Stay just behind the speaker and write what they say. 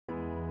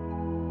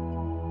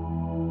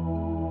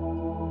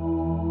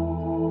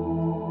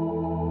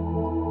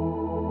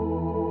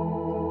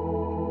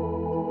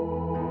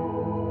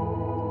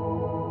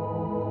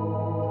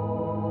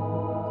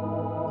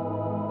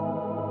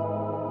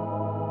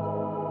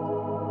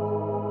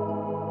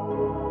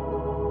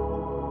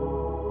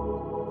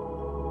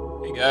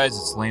Hey guys,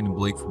 it's Landon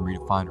Blake from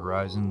Redefined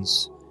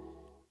Horizons,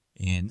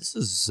 and this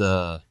is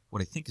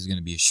what I think is going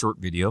to be a short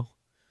video.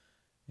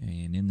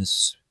 And in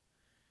this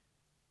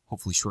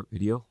hopefully short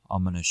video,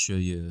 I'm going to show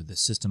you the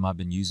system I've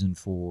been using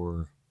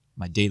for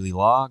my daily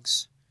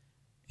logs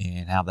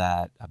and how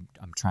that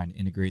I'm trying to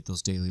integrate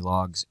those daily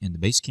logs into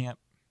Basecamp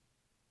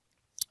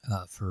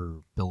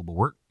for billable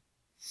work,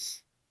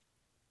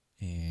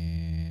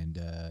 and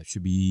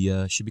should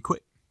be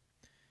quick.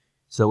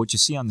 So what you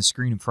see on the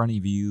screen in front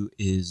of you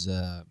is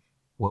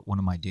what one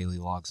of my daily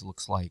logs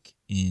looks like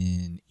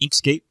in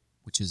Inkscape,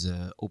 which is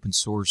an open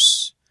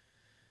source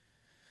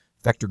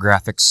vector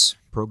graphics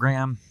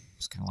program.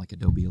 It's kind of like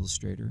Adobe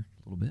Illustrator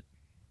a little bit.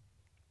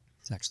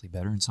 It's actually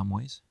better in some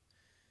ways.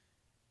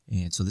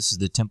 And so this is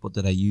the template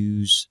that I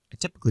use. I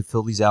typically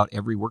fill these out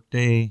every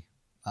workday.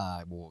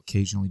 I will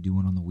occasionally do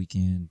one on the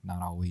weekend,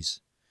 not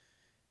always.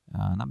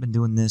 And I've been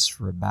doing this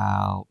for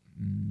about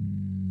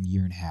a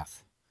year and a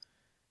half.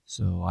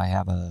 So I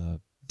have a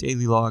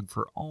daily log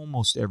for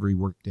almost every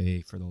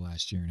workday for the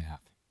last year and a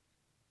half.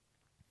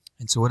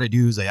 And so what I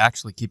do is I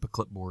actually keep a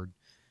clipboard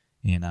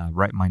and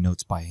write my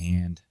notes by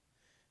hand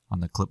on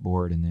the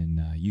clipboard, and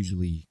then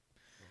usually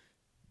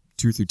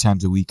 2 or 3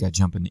 times a week I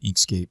jump into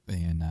Inkscape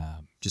and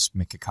just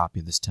make a copy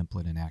of this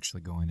template and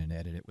actually go in and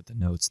edit it with the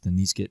notes. Then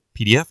these get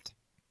PDF'd.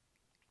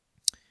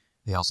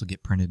 They also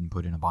get printed and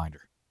put in a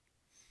binder.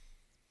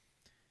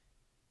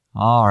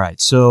 All right,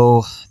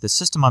 so the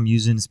system I'm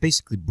using is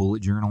basically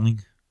bullet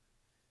journaling,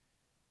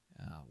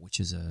 which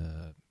is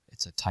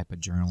it's a type of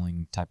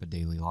journaling, type of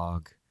daily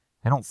log.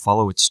 I don't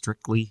follow it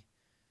strictly,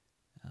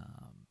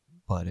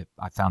 but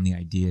I found the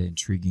idea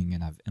intriguing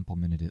and I've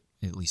implemented it,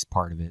 at least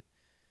part of it.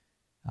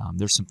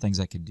 There's some things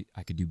I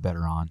could do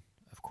better on,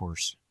 of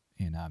course,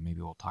 and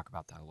maybe we'll talk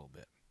about that a little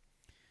bit.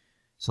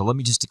 So let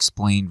me just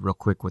explain real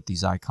quick what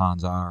these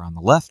icons are on the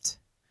left.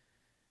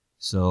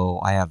 So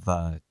I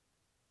have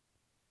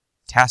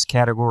task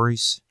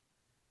categories,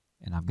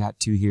 and I've got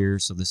 2 here.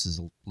 So this is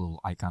a little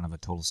icon of a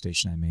total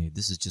station I made.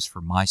 This is just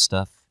for my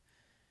stuff.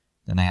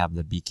 Then I have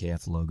the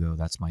BKF logo.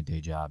 That's my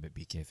day job at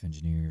BKF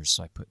Engineers.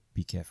 So I put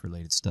BKF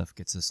related stuff,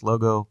 gets this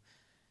logo.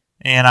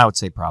 And I would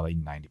say probably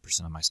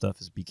 90% of my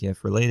stuff is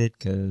BKF related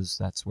because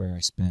that's where I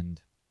spend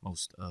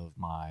most of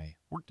my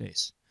work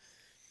days.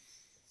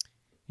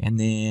 And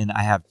then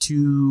I have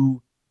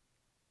 2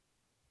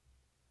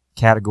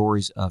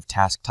 categories of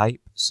task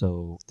type.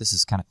 So this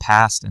is kind of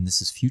past and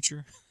this is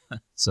future.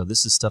 So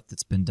this is stuff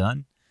that's been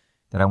done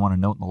that I want to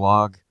note in the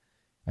log,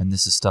 and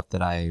this is stuff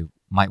that I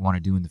might want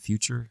to do in the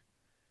future.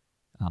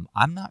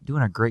 I'm not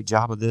doing a great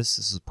job of this.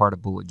 This is part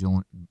of bullet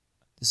journaling.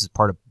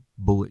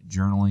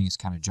 It's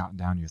kind of jotting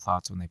down your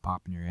thoughts when they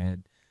pop in your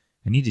head.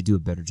 I need to do a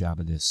better job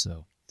of this,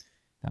 so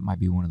that might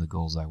be one of the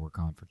goals I work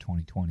on for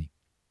 2020.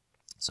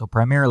 So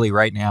primarily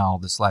right now,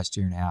 this last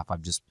year and a half,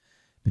 I've just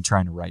been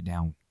trying to write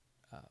down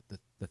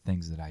the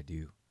things that I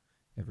do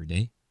every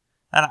day.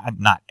 And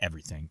not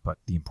everything, but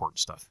the important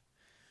stuff.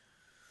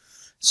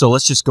 So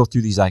let's just go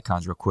through these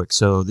icons real quick.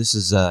 So this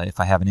is if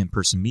I have an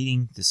in-person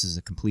meeting. This is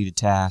a completed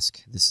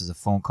task. This is a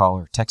phone call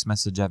or text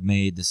message I've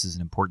made. This is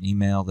an important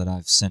email that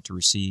I've sent or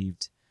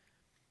received.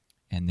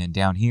 And then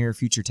down here,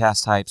 future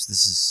task types.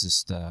 This is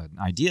just an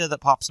idea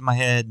that pops in my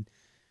head.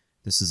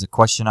 This is a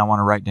question I want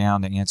to write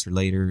down to answer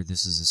later.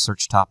 This is a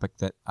search topic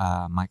that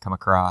I might come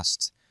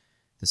across.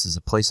 This is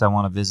a place I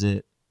want to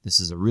visit. This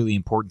is a really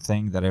important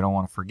thing that I don't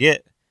want to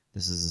forget.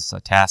 This is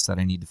a task that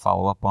I need to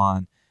follow up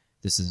on.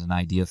 This is an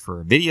idea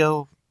for a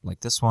video like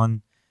this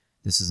one.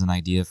 This is an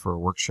idea for a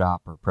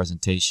workshop or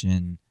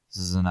presentation.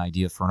 This is an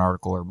idea for an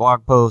article or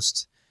blog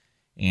post.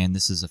 And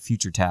this is a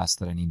future task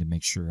that I need to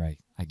make sure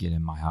I get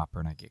in my hopper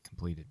and I get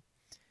completed.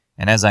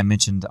 And as I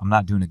mentioned, I'm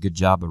not doing a good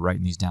job of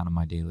writing these down in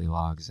my daily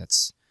logs.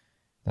 That's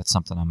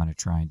something I'm going to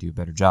try and do a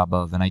better job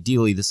of. And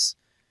ideally,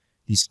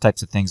 these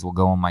types of things will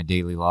go on my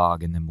daily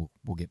log, and then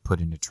we'll get put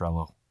into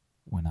Trello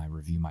when I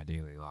review my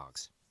daily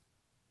logs.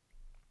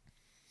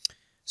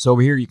 So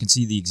over here you can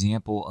see the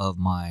example of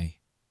my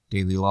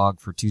daily log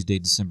for Tuesday,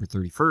 December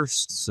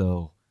 31st.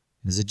 So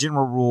as a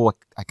general rule,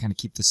 I kind of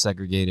keep this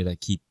segregated. I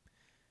keep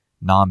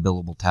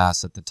non-billable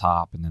tasks at the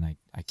top, and then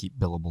I keep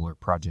billable or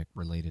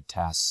project-related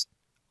tasks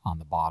on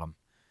the bottom.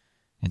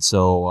 And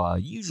so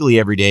usually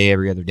every day,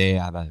 every other day,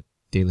 I have a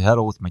daily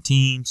huddle with my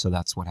team. So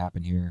that's what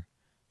happened here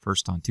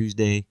first on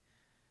Tuesday.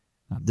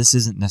 This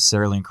isn't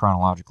necessarily in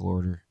chronological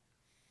order.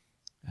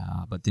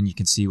 But then you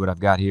can see what I've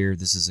got here.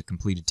 This is a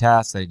completed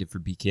task that I did for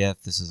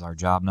BKF. This is our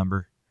job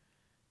number.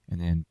 And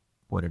then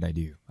what did I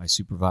do? I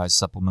supervised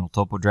supplemental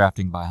topo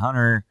drafting by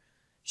Hunter,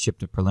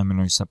 shipped a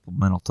preliminary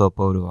supplemental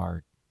topo to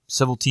our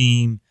civil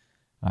team.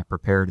 I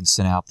prepared and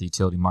sent out the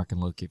utility mark and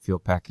locate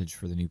field package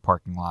for the new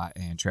parking lot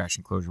and trash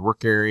enclosure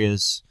work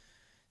areas.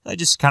 I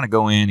just kind of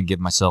go in and give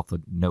myself a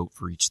note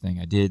for each thing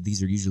I did.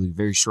 These are usually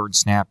very short and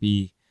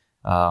snappy.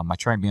 I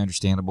try and be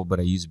understandable, but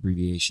I use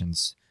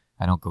abbreviations.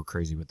 I don't go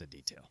crazy with the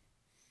detail.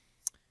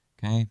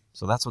 Okay,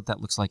 so that's what that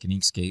looks like in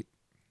Inkscape.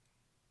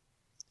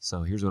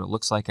 So here's what it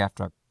looks like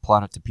after I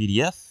plot it to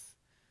PDF.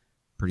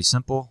 Pretty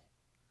simple.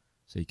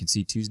 So you can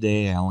see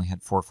Tuesday I only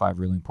had 4 or 5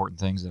 really important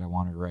things that I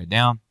wanted to write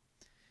down.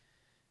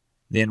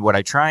 Then what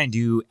I try and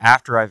do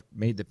after I've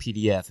made the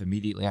PDF,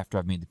 immediately after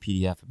I've made the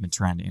PDF, I've been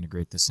trying to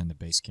integrate this into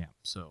Basecamp.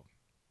 So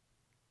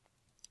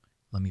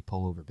let me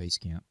pull over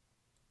Basecamp.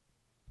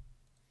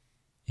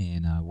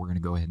 And we're going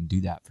to go ahead and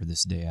do that for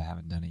this day. I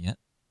haven't done it yet.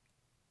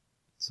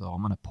 So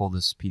I'm going to pull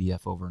this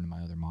PDF over into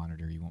my other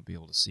monitor. You won't be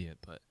able to see it.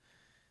 But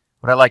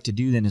what I like to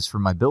do then is for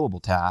my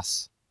billable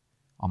tasks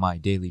on my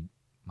daily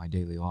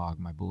log,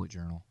 my bullet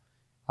journal,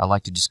 I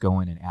like to just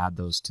go in and add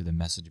those to the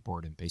message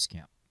board in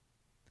Basecamp.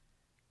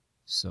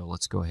 So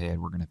let's go ahead.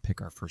 We're going to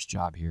pick our first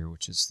job here,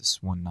 which is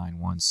this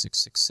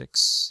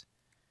 191666.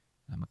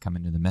 I'm going to come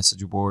into the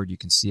message board. You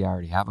can see I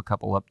already have a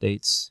couple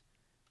updates.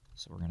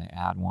 So we're going to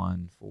add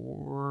one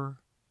for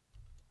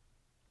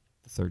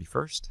the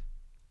 31st.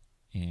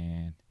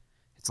 And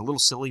it's a little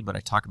silly, but I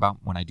talk about,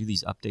 when I do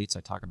these updates,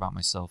 I talk about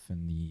myself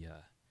in the,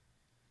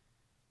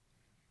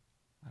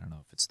 I don't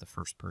know if it's the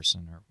first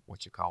person or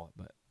what you call it,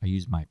 but I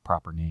use my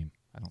proper name.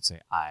 I don't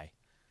say I.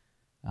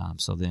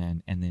 So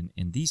then, and then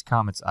in these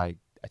comments, I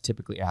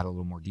typically add a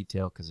little more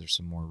detail because there's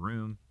some more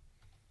room.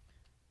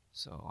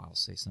 So I'll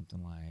say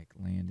something like,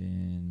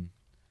 Landon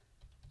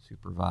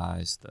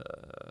supervised the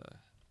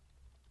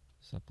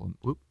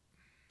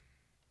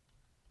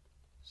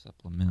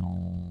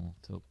supplemental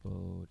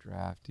topo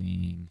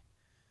drafting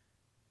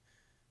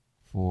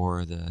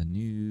for the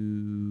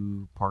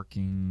new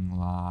parking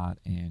lot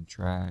and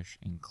trash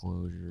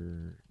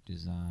enclosure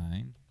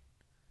design.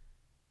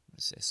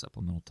 Let's say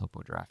supplemental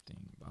topo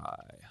drafting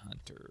by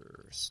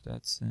Hunter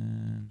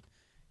Stetson.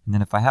 And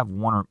then if I have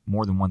one or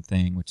more than one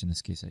thing, which in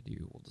this case I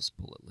do, we'll just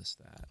bullet list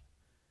that.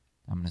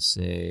 I'm going to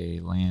say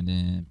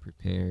Landon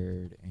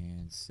prepared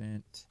and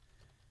sent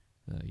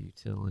the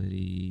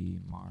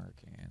utility mark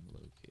and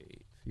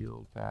locate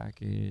field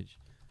package,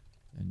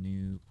 the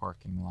new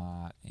parking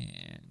lot,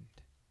 and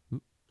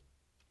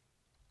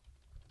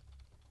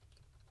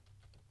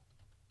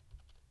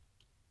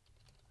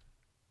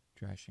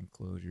trash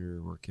enclosure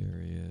work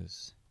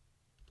areas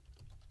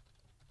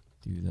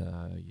through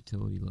the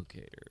utility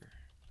locator.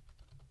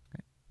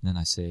 Okay. Then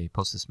I say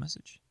post this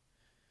message.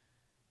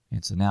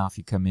 And so now if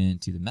you come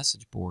into the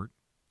message board,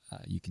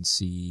 you can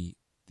see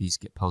these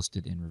get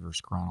posted in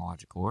reverse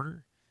chronological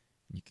order.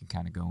 You can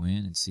kind of go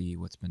in and see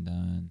what's been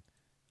done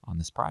on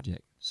this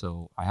project.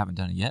 So I haven't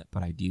done it yet,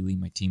 but ideally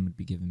my team would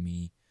be giving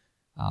me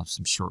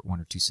some short 1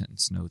 or 2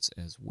 sentence notes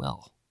as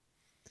well.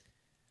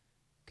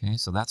 Okay,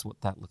 so that's what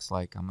that looks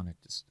like. I'm gonna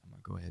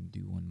go ahead and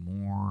do one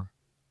more.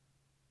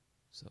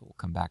 So we'll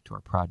come back to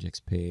our projects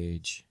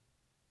page.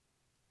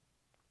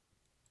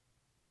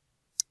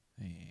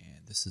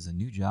 And this is a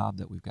new job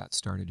that we've got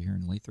started here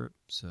in Lathrop.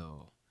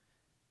 So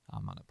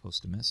I'm gonna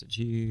post a message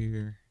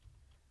here.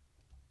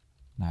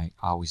 And I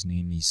always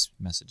name these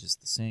messages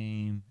the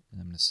same.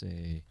 And I'm gonna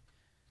say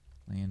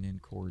Landon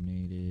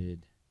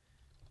coordinated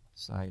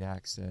site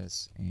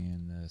access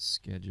and the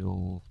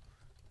schedule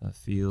a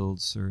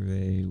field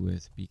survey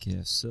with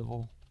BKS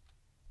Civil.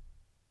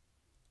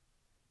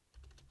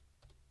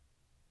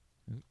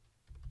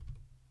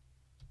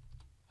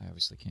 I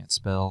obviously can't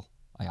spell.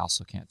 I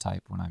also can't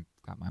type when I've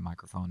got my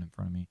microphone in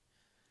front of me.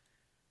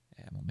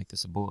 And we'll make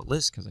this a bullet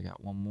list because I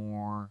got one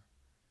more.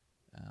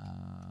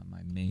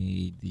 I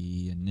made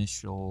the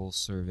initial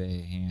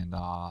survey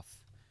handoff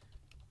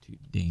to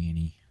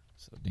Danny.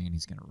 So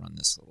Danny's going to run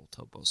this little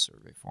topo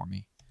survey for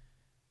me.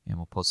 And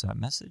we'll post that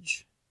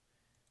message.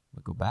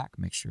 We'll go back,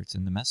 make sure it's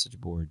in the message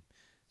board.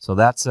 So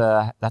that's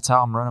how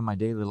I'm running my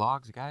daily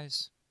logs,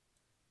 guys.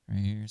 Right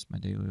here's my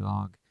daily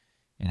log,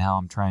 and how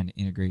I'm trying to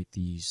integrate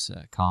these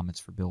comments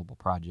for billable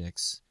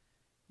projects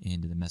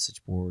into the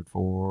message board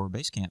for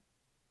Basecamp.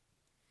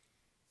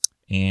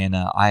 And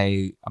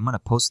I'm going to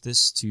post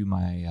this to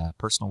my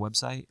personal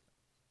website,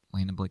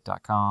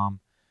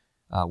 landonblake.com,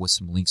 with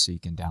some links so you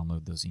can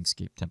download those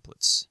Inkscape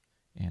templates.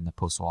 And the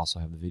post will also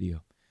have the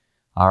video.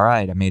 All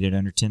right, I made it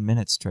under 10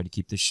 minutes. Tried to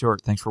keep this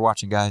short. Thanks for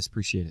watching, guys.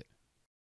 Appreciate it.